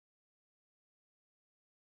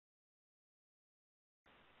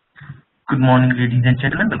Good morning, ladies and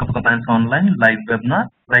gentlemen. Welcome to Compliance Online live webinar,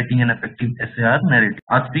 Writing an Effective SAR Narrative.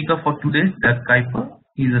 Our speaker for today is Doug Kuiper.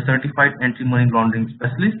 He is a Certified Anti-Money Laundering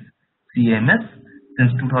Specialist, CAMS,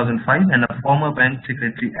 since 2005 and a former Bank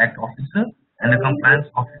Secretary Act Officer and a Compliance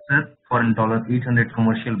Officer for a $800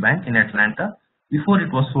 commercial bank in Atlanta before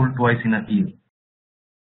it was sold twice in a year.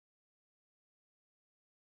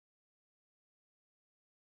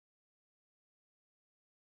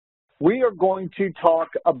 We are going to talk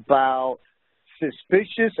about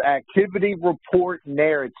suspicious activity report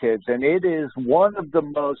narratives, and it is one of the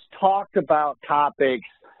most talked about topics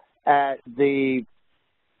at the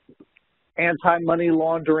anti-money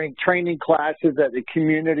laundering training classes at the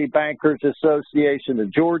Community Bankers Association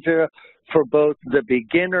of Georgia for both the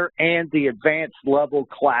beginner and the advanced level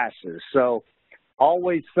classes. So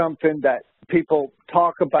always something that people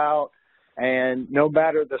talk about. And no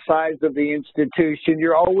matter the size of the institution,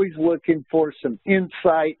 you're always looking for some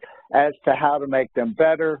insight as to how to make them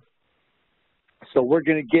better. So we're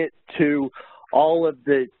going to get to all of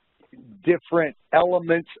the different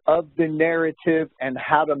elements of the narrative and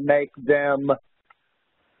how to make them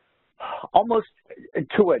almost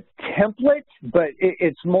to a template, but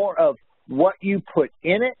it's more of what you put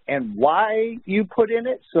in it and why you put in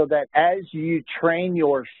it, so that as you train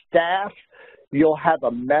your staff, you'll have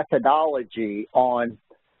a methodology on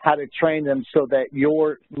how to train them so that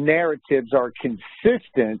your narratives are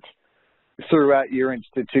consistent throughout your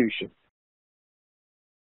institution.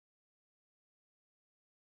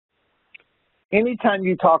 Anytime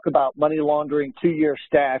you talk about money laundering to your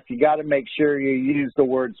staff, you got to make sure you use the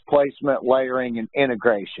words placement, layering, and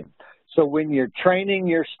integration. So when you're training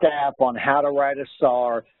your staff on how to write a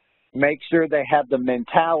SAR, make sure they have the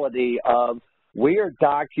mentality of, we are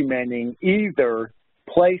documenting either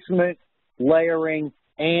placement, layering,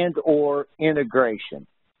 and or integration.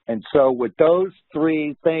 And so with those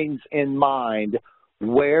three things in mind,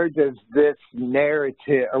 where does this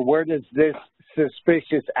narrative, or where does this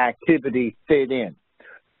suspicious activity fit in?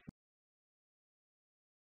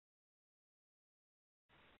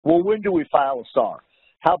 Well, when do we file a SAR?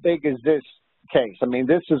 How big is this case? I mean,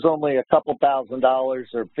 this is only a couple $1,000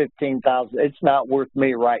 or $15,000. It's not worth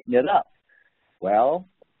me writing it up. Well,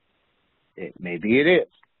 maybe it is.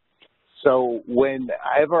 So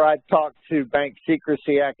whenever I talk to Bank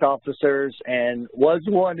Secrecy Act officers, and was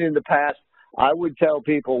one in the past, I would tell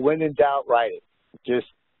people, when in doubt, write it. Just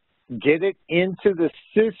get it into the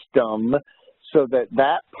system so that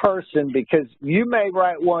that person, because you may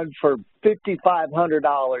write one for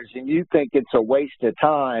 $5,500 and you think it's a waste of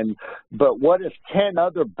time, but what if 10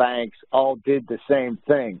 other banks all did the same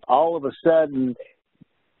thing? All of a sudden,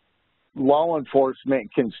 law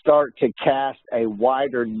enforcement can start to cast a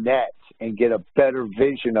wider net and get a better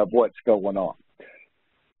vision of what's going on.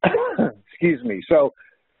 Excuse me. So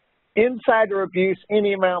insider abuse,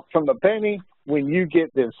 any amount from a penny. When you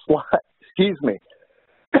get this slide, excuse me,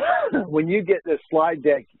 when you get this slide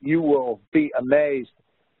deck, you will be amazed.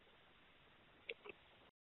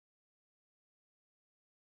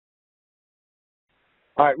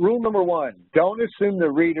 All right, rule number one, don't assume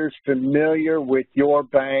the reader's familiar with your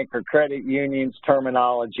bank or credit union's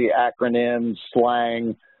terminology, acronyms,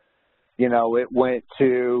 slang. You know, it went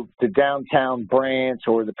to the downtown branch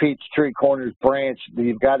or the Peachtree Corners branch.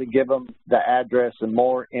 You've got to give them the address and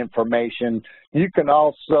more information. You can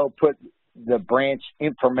also put the branch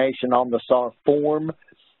information on the SAR form.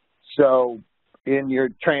 So in your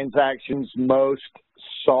transactions, most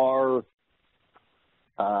SAR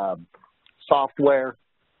software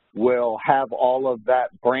will have all of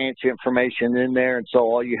that branch information in there, and so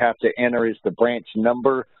all you have to enter is the branch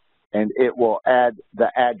number, and it will add the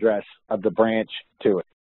address of the branch to it.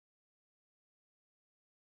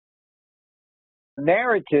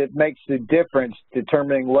 Narrative makes the difference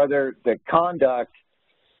determining whether the conduct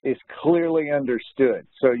is clearly understood.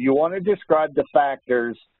 So you want to describe the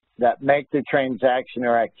factors that make the transaction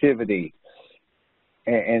or activity,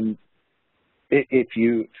 and if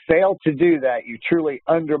you fail to do that, you truly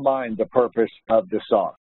undermine the purpose of the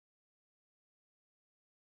SAR.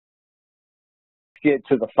 Get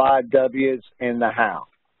to the 5 W's and the how.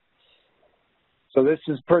 So this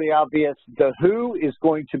is pretty obvious. The who is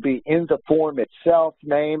going to be in the form itself: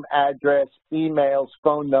 name, address, emails,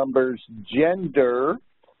 phone numbers, gender,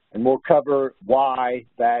 and we'll cover why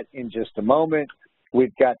that in just a moment.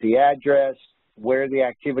 We've got the address, where the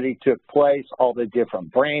activity took place, all the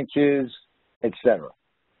different branches, etc.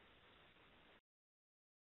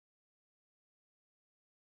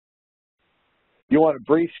 You want a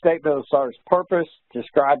brief statement of the SAR's purpose,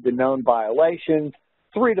 describe the known violation,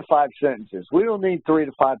 3 to 5 sentences. We don't need 3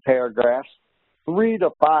 to 5 paragraphs, 3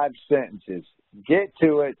 to 5 sentences. Get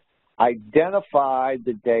to it, identify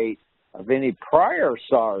the date of any prior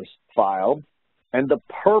SARs filed and the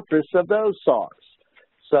purpose of those SARs.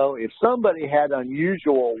 So if somebody had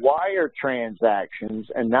unusual wire transactions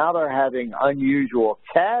and now they're having unusual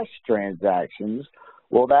cash transactions,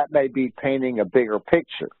 well, that may be painting a bigger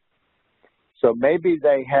picture. So maybe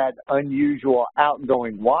they had unusual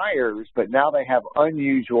outgoing wires, but now they have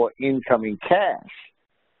unusual incoming cash.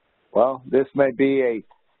 Well, this may be a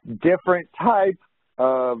different type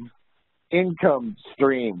of income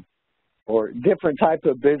stream or different type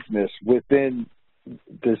of business within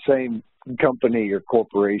the same company or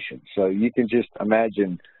corporation. So you can just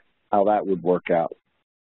imagine how that would work out.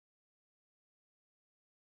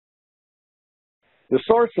 The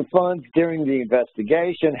source of funds during the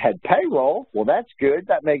investigation had payroll. Well, that's good.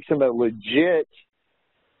 That makes him a legit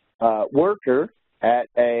worker at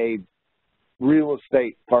a real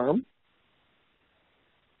estate firm.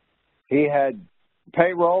 He had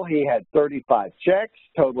payroll. He had 35 checks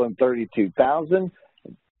totaling $32,000,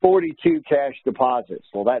 42 cash deposits.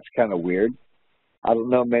 Well, that's kind of weird. I don't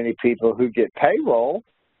know many people who get payroll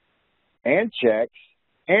and checks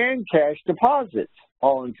and cash deposits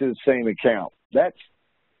all into the same account. That's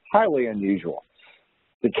highly unusual.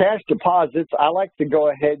 The cash deposits, I like to go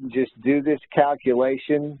ahead and just do this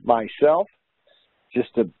calculation myself,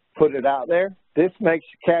 just to put it out there. This makes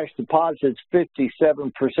cash deposits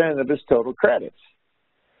 57% of his total credits.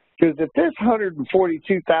 Because if this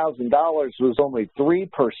 $142,000 was only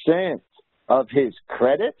 3% of his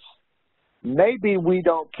credits, maybe we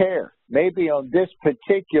don't care. Maybe on this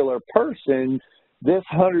particular person, this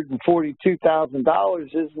 $142,000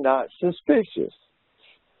 is not suspicious.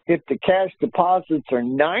 If the cash deposits are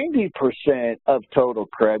 90% of total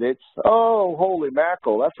credits, oh, holy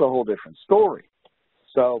mackerel, that's a whole different story.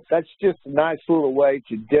 So that's just a nice little way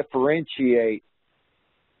to differentiate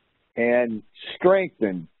and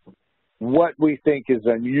strengthen what we think is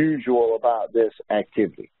unusual about this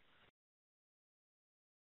activity.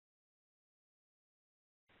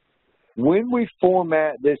 When we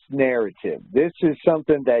format this narrative, this is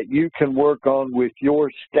something that you can work on with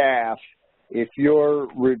your staff if you're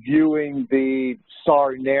reviewing the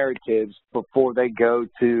SAR narratives before they go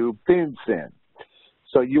to FinCEN.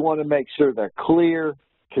 So you want to make sure they're clear,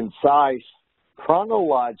 concise,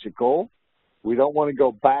 chronological. We don't want to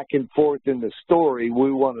go back and forth in the story.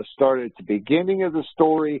 We want to start at the beginning of the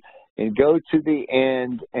story and go to the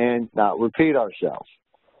end and not repeat ourselves,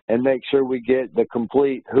 and make sure we get the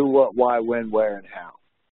complete who, what, why, when, where, and how.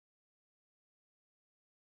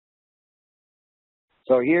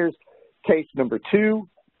 So here's case number 2.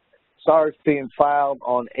 SARs being filed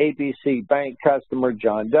on ABC Bank customer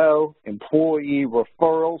John Doe, employee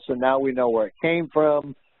referral, so now we know where it came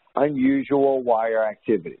from, unusual wire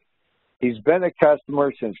activity. He's been a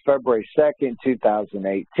customer since February 2nd,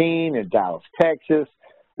 2018 in Dallas, Texas,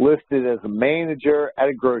 listed as a manager at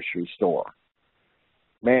a grocery store.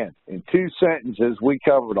 Man, in 2 sentences, we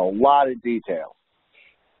covered a lot of details.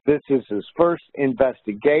 This is his first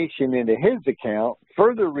investigation into his account.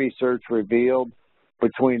 Further research revealed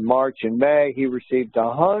between March and May, he received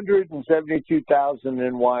 $172,000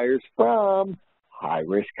 in wires from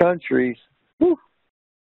high-risk countries. Whew.